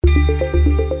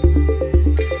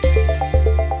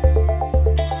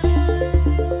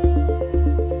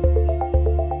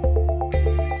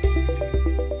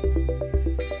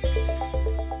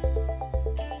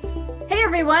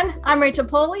everyone. I'm Rachel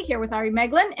Poley here with Ari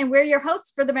Meglin, and we're your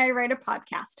hosts for the Merry Writer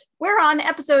podcast. We're on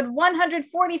episode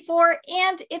 144,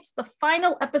 and it's the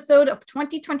final episode of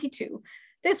 2022.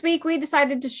 This week, we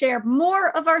decided to share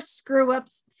more of our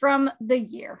screw-ups from the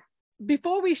year.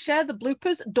 Before we share the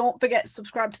bloopers, don't forget to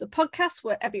subscribe to the podcast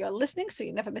wherever you're listening so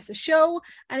you never miss a show.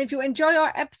 And if you enjoy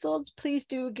our episodes, please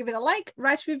do give it a like,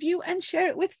 write a review, and share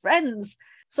it with friends.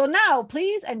 So now,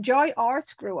 please enjoy our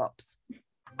screw-ups.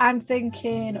 I'm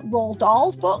thinking Roald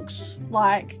Dahl's books,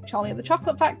 like Charlie and the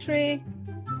Chocolate Factory.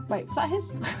 Wait, was that his?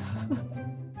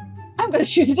 I'm going to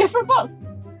choose a different book.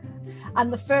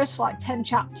 And the first 10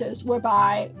 chapters were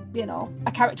by,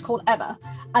 a character called Emma.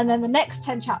 And then the next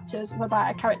 10 chapters were by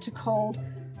a character called...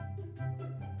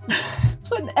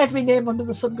 It's when every name under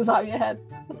the sun goes out of your head.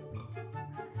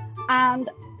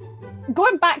 And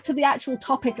going back to the actual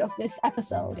topic of this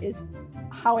episode is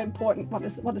how important... What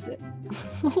is it?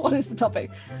 What is the topic?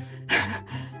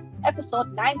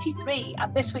 Episode 93.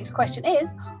 And this week's question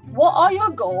is, what are your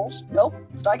goals? Nope,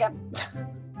 start again. Do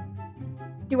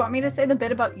you want me to say the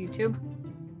bit about YouTube?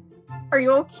 Are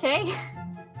you okay?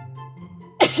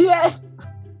 Yes.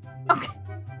 Okay.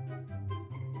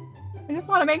 I just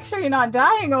want to make sure you're not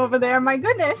dying over there. My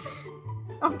goodness.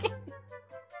 Okay.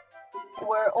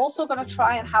 We're also going to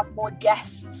try and have more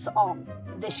guests on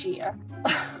this year.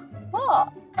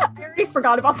 What? I already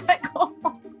forgot about that goal.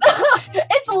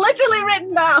 It's literally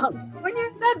written down. When you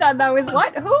said that was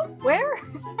what? Who? Where?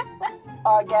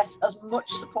 Our guests as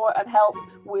much support and help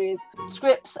with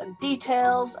scripts and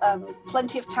details and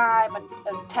plenty of time and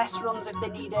test runs if they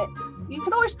need it. You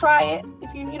can always try it.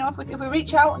 If if we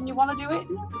reach out and you want to do it,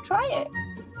 try it.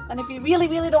 And if you really,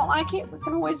 really don't like it, we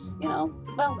can always, you'll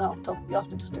have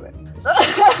to just do it. So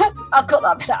I'll cut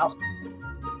that bit out.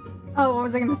 Oh, what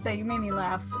was I going to say? You made me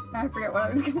laugh. I forget what I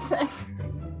was going to say.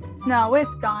 No,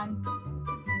 it's gone.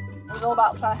 It was all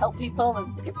about trying to help people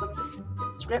and give them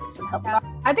scripts and help them out.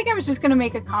 I think I was just going to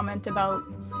make a comment about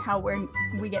how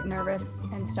we get nervous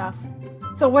and stuff.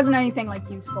 So it wasn't anything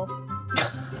useful.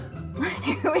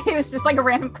 It was just a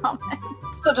random comment.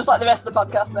 So just like the rest of the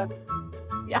podcast then.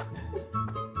 Yeah.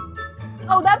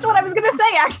 Oh, that's what I was going to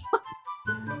say, actually.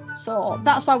 So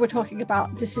that's why we're talking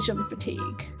about decision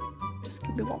fatigue. Just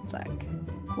give me one sec.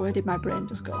 Where did my brain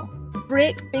just go?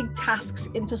 Break big tasks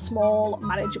into small,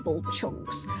 manageable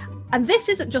chunks. And this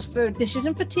isn't just for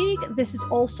decision fatigue, this is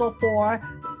also for...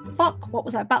 what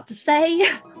was I about to say?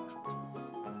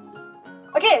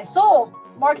 Okay, so,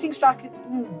 marketing strategy...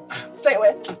 Straight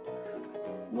away.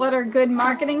 What are good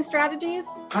marketing strategies?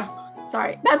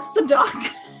 Sorry, that's the dog.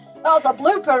 That was a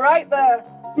blooper right there.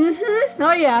 Mm-hmm.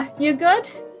 Oh yeah, you good?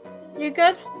 You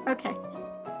good? Okay.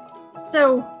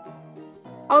 So,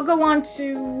 I'll go on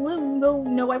to...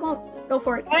 No, I won't. Go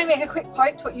for it. Can I make a quick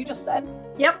point to what you just said?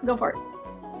 Yep, go for it.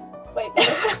 Wait.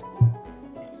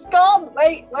 It's gone.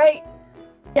 Wait.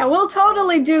 Yeah, we'll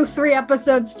totally do 3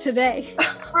 episodes today.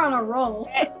 We're on a roll.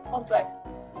 Okay, one sec.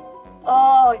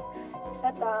 Oh, you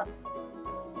said that.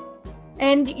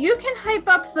 And you can hype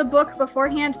up the book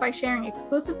beforehand by sharing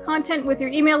exclusive content with your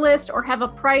email list or have a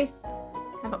price.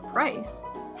 Have a price?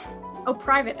 Oh,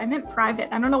 private. I meant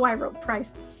private. I don't know why I wrote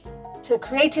price. To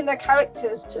creating their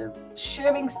characters, to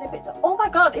sharing snippets. Oh my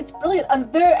god, it's brilliant.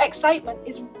 And their excitement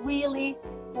is really,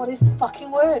 what is the fucking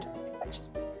word?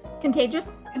 Infectious.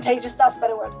 Contagious, that's a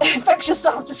better word. Infectious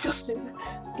sounds disgusting.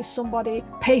 Is somebody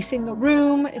pacing the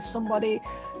room? Is somebody...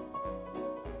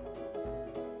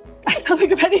 I can't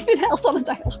think of anything else on the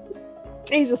dialogue.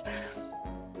 Jesus.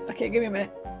 Okay, give me a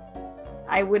minute.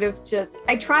 I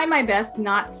try my best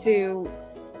not to...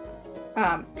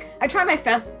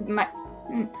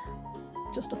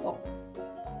 Just a thought.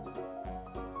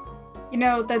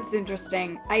 That's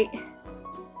interesting. I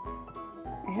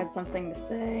had something to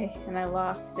say and I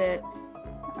lost it.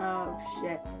 Oh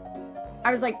shit.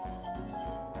 I was like,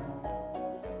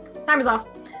 time is off.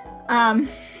 And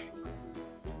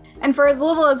for as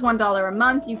little as $1 a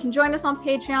month, you can join us on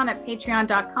Patreon at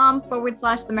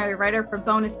patreon.com/The Merry Writer for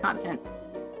bonus content.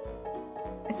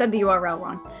 I said the URL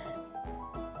wrong.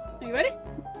 Are you ready?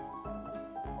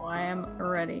 I am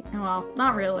ready. Well,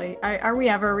 not really. Are we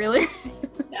ever really ready?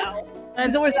 No.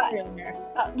 There's always that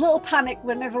little panic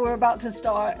whenever we're about to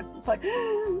start. It's like...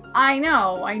 I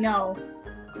know.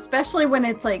 Especially when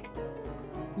it's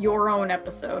your own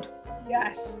episode.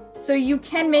 Yes. So you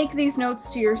can make these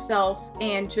notes to yourself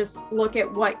and just look at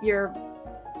what you're...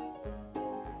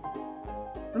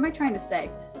 What am I trying to say?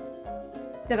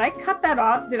 Did I cut that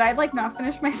off? Did I not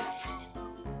finish my sentence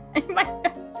in my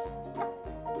notes?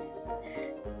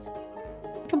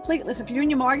 Complete list. If you're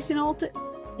doing a market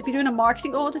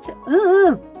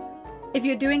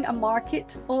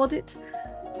audit,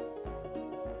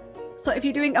 So if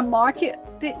you're doing a market,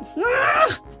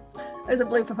 there's a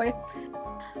blooper for you.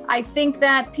 I think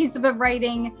that piece of a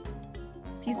writing.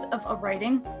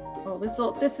 Oh,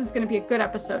 this is going to be a good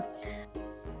episode.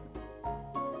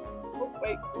 Oh,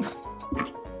 wait.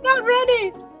 Not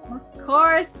ready. Of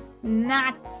course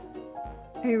not.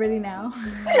 Are you ready now?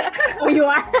 Oh, you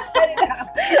are. Ready now.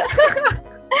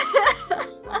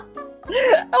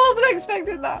 I wasn't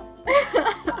expecting that.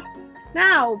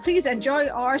 Now, please enjoy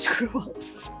our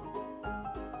screw-ups.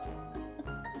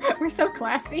 We're so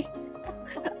classy.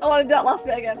 I want to do that last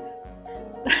bit again.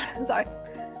 I'm sorry. I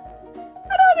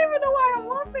don't even know why I'm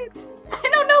laughing. I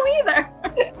don't know either.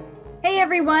 Hey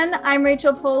everyone, I'm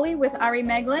Rachel Poley with Ari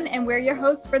Meglin, and we're your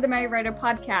hosts for the Merry Writer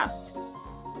podcast.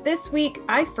 This week,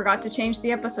 I forgot to change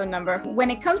the episode number. When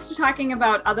it comes to talking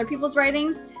about other people's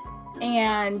writings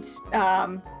and,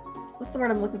 what's the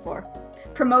word I'm looking for?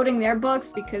 Promoting their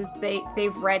books because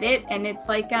they've read it, and it's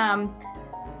like,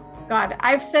 God,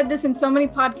 I've said this in so many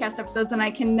podcast episodes and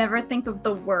I can never think of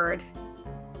the word.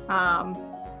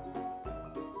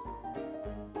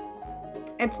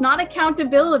 It's not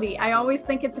accountability. I always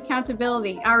think it's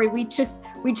accountability. Ari, we just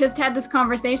had this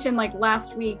conversation like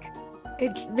last week.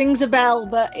 It rings a bell,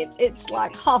 but it's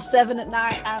like 7:30 at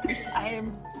night and I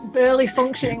am barely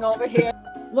functioning over here.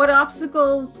 What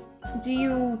obstacles do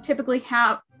you typically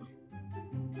have?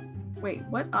 Wait,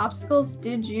 what obstacles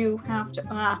did you have to?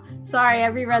 Sorry, I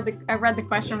read the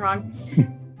question wrong.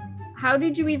 How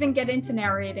did you even get into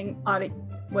narrating audio?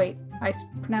 Wait, I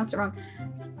pronounced it wrong.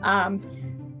 I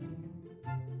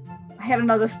had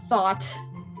another thought.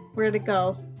 Where'd it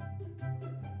go?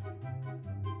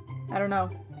 I don't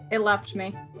know. It left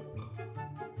me.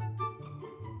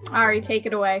 Ari, take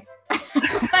it away.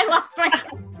 I lost my.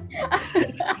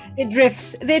 It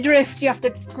drifts. They drift. You have to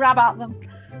grab at them.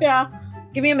 Yeah.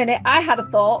 Give me a minute. I had a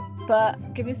thought,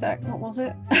 but give me a sec. What was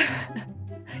it?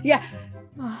 Yeah.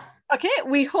 Okay,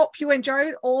 we hope you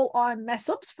enjoyed all our mess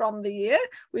ups from the year.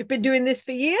 We've been doing this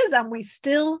for years and we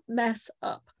still mess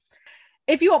up.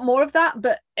 If you want more of that,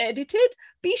 but edited,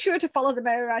 be sure to follow the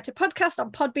Merry Writer podcast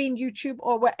on Podbean, YouTube,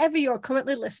 or wherever you're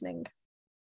currently listening.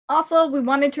 Also, we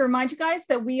wanted to remind you guys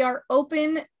that we are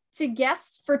open to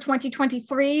guests for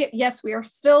 2023. Yes, we are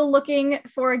still looking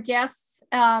for guests.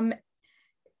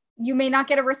 You may not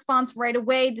get a response right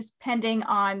away, depending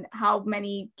on how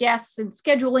many guests and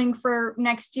scheduling for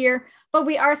next year, but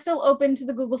we are still open to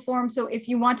the Google form. So if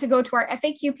you want to go to our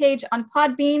FAQ page on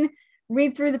Podbean,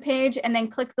 read through the page, and then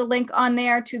click the link on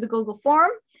there to the Google form,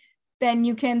 then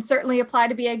you can certainly apply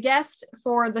to be a guest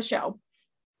for the show.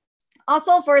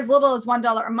 Also, for as little as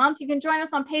 $1 a month, you can join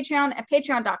us on Patreon at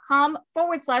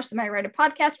patreon.com/the Merry Writer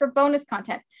podcast for bonus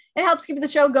content. It helps keep the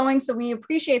show going, so we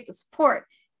appreciate the support.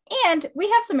 And we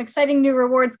have some exciting new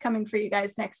rewards coming for you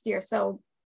guys next year, so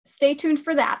stay tuned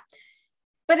for that.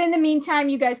 But in the meantime,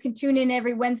 you guys can tune in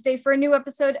every Wednesday for a new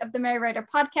episode of the Merry Writer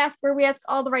podcast where we ask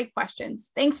all the right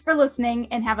questions. Thanks for listening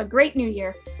and have a great new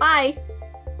year. Bye.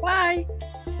 Bye.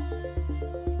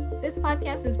 This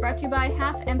podcast is brought to you by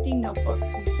Half Empty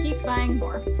Notebooks. We keep buying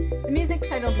more. The music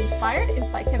titled Inspired is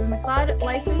by Kevin MacLeod,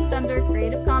 licensed under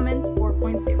Creative Commons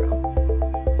 4.0.